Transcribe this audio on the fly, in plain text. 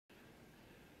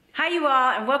Hi you all,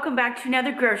 and welcome back to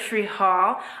another grocery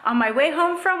haul. On my way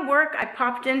home from work, I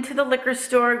popped into the liquor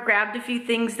store, grabbed a few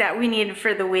things that we needed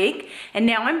for the week, and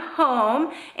now I'm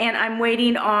home and I'm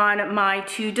waiting on my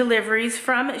two deliveries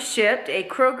from Shipt, a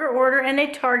Kroger order and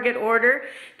a Target order.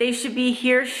 They should be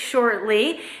here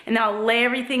shortly, and I'll lay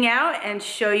everything out and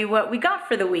show you what we got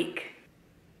for the week.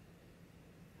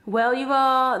 Well, you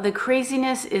all, the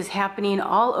craziness is happening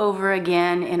all over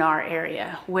again in our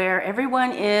area, where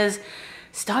everyone is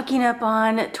stocking up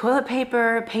on toilet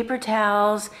paper, paper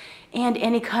towels, and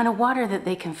any kind of water that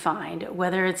they can find,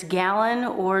 whether it's gallon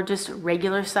or just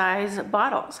regular size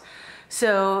bottles.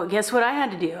 So guess what I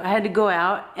had to do? I had to go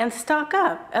out and stock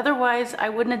up. Otherwise, I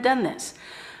wouldn't have done this.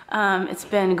 It's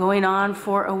been going on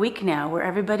for a week now where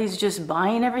everybody's just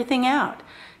buying everything out.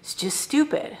 It's just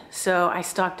stupid. So I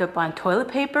stocked up on toilet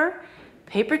paper,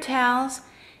 paper towels,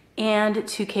 and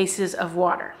 2 cases of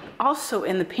water. Also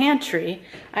in the pantry,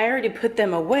 I already put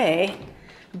them away,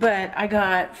 but I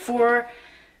got 4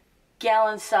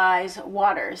 gallon size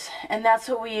waters, and that's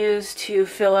what we use to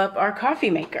fill up our coffee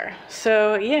maker.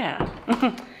 So yeah,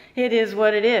 it is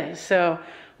what it is. So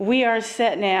we are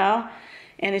set now,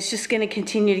 and it's just gonna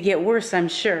continue to get worse, I'm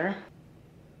sure.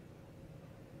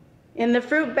 In the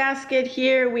fruit basket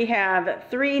here, we have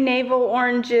 3 navel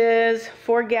oranges,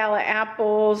 4 gala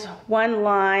apples, 1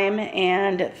 lime,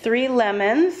 and 3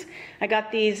 lemons. I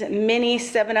got these mini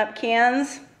 7-Up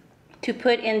cans to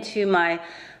put into my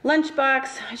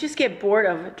lunchbox. I just get bored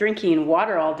of drinking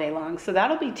water all day long, so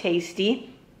that'll be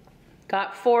tasty.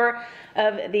 Got 4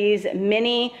 of these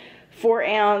mini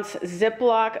 4-ounce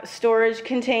Ziploc storage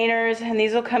containers, and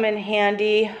these will come in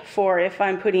handy for if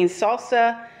I'm putting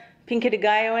salsa, pico de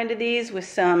gallo into these with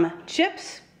some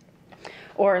chips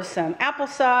or some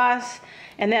applesauce.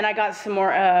 And then I got some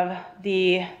more of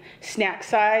the snack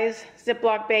size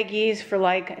Ziploc baggies for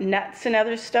like nuts and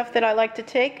other stuff that I like to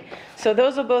take. So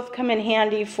those will both come in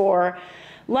handy for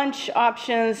lunch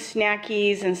options,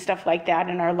 snackies, and stuff like that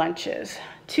in our lunches.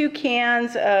 2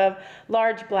 cans of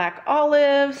large black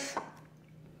olives,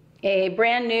 a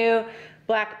brand new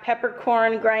black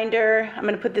peppercorn grinder. I'm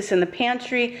gonna put this in the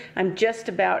pantry. I'm just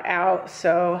about out,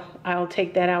 so I'll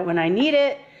take that out when I need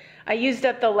it. I used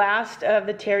up the last of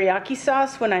the teriyaki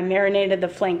sauce when I marinated the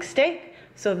flank steak,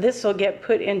 so this will get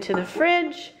put into the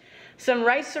fridge. Some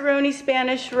rice-a-roni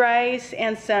Spanish rice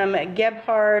and some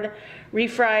Gebhard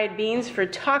refried beans for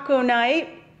taco night.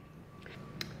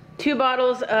 2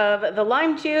 bottles of the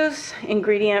lime juice,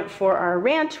 ingredient for our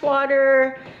ranch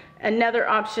water. Another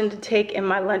option to take in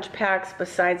my lunch packs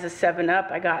besides the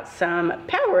 7-Up, I got some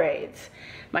Powerades.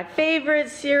 My favorite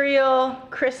cereal,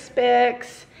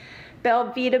 Crispix,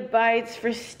 Belvita Bites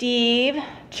for Steve,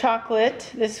 chocolate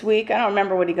this week. I don't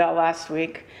remember what he got last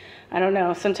week. I don't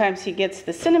know, sometimes he gets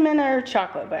the cinnamon or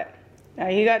chocolate, but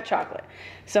he got chocolate.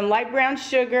 Some light brown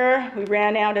sugar, we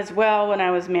ran out as well when I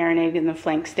was marinating the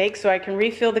flank steak, so I can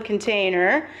refill the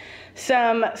container.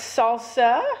 Some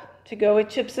salsa to go with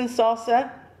chips and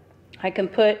salsa. I can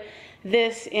put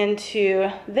this into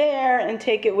there and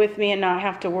take it with me and not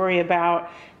have to worry about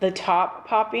the top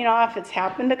popping off. It's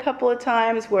happened a couple of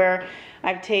times where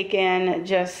I've taken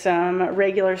just some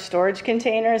regular storage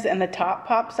containers and the top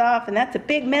pops off, and that's a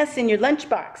big mess in your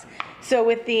lunchbox. So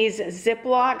with these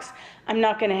Ziplocs, I'm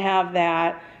not gonna have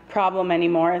that problem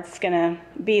anymore. It's gonna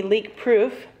be leak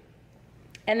proof.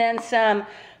 And then some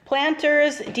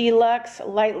Planters Deluxe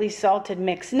lightly salted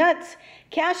mixed nuts,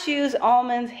 cashews,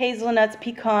 almonds, hazelnuts,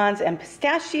 pecans, and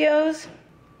pistachios.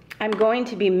 I'm going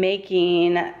to be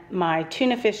making my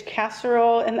tuna fish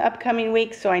casserole in the upcoming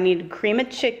week, so I need cream of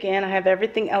chicken. I have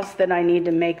everything else that I need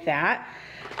to make that.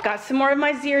 Got some more of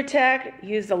my Zyrtec,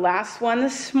 used the last one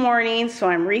this morning, so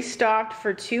I'm restocked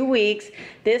for 2 weeks.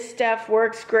 This stuff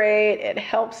works great. It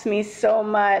helps me so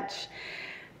much.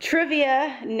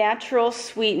 Trivia natural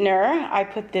sweetener, I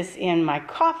put this in my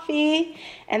coffee.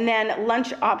 And then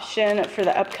lunch option for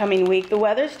the upcoming week. The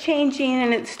weather's changing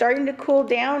and it's starting to cool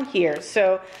down here,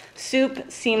 so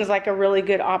soup seems like a really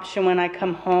good option when I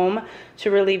come home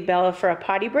to relieve Bella for a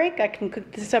potty break. I can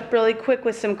cook this up really quick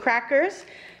with some crackers.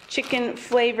 Chicken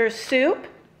flavor soup.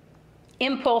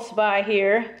 Impulse buy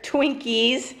here,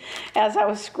 Twinkies, as I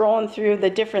was scrolling through the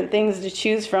different things to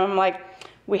choose from, like,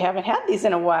 we haven't had these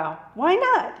in a while. Why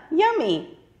not?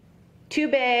 Yummy. 2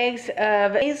 bags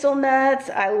of hazelnuts.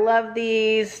 I love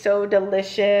these, so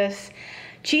delicious.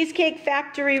 Cheesecake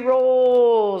Factory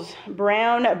rolls,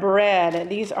 brown bread.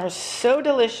 These are so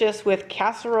delicious with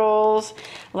casseroles.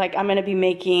 Like I'm gonna be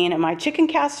making my chicken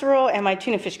casserole and my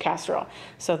tuna fish casserole.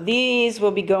 So these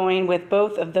will be going with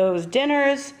both of those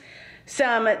dinners.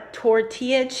 Some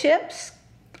tortilla chips.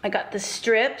 I got the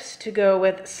strips to go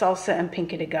with salsa and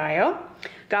pico de gallo.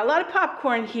 Got a lot of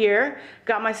popcorn here.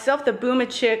 Got myself the Boom a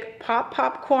Chick Pop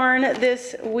popcorn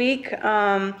this week.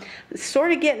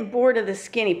 Sort of getting bored of the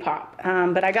Skinny Pop,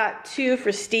 but I got 2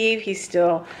 for Steve. He's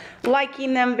still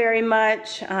liking them very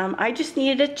much. I just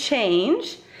needed a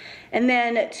change. And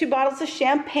then 2 bottles of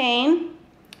champagne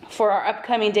for our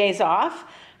upcoming days off,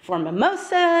 for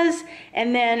mimosas,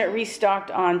 and then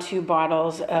restocked on 2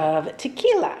 bottles of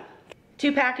tequila.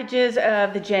 2 packages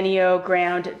of the Genio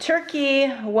ground turkey.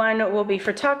 One will be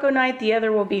for taco night, the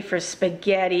other will be for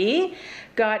spaghetti.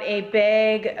 Got a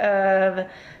bag of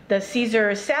the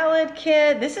Caesar salad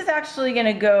kit. This is actually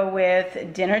gonna go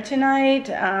with dinner tonight.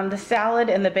 The salad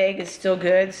and the bag is still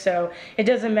good, so it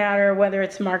doesn't matter whether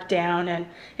it's marked down, and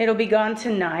it'll be gone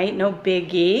tonight, no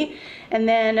biggie. And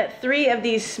then 3 of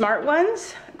these smart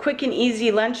ones, quick and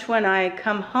easy lunch when I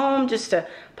come home, just to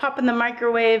pop in the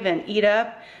microwave and eat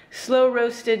up. Slow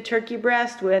roasted turkey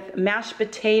breast with mashed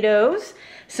potatoes,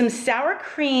 some sour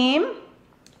cream,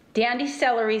 dandy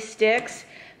celery sticks,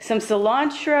 some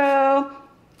cilantro,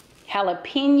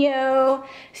 jalapeno.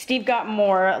 Steve got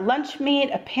more lunch meat,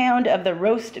 a pound of the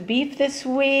roast beef this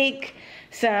week,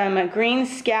 some green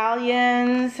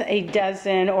scallions, a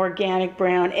dozen organic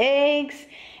brown eggs,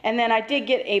 and then I did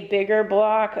get a bigger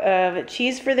block of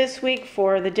cheese for this week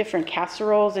for the different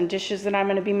casseroles and dishes that I'm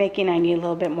going to be making. I need a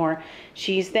little bit more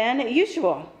cheese than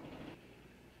usual.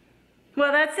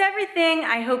 Well, that's everything.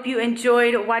 I hope you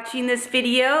enjoyed watching this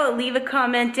video. Leave a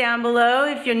comment down below.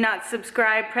 If you're not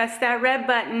subscribed, press that red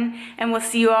button, and we'll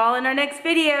see you all in our next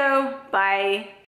video. Bye.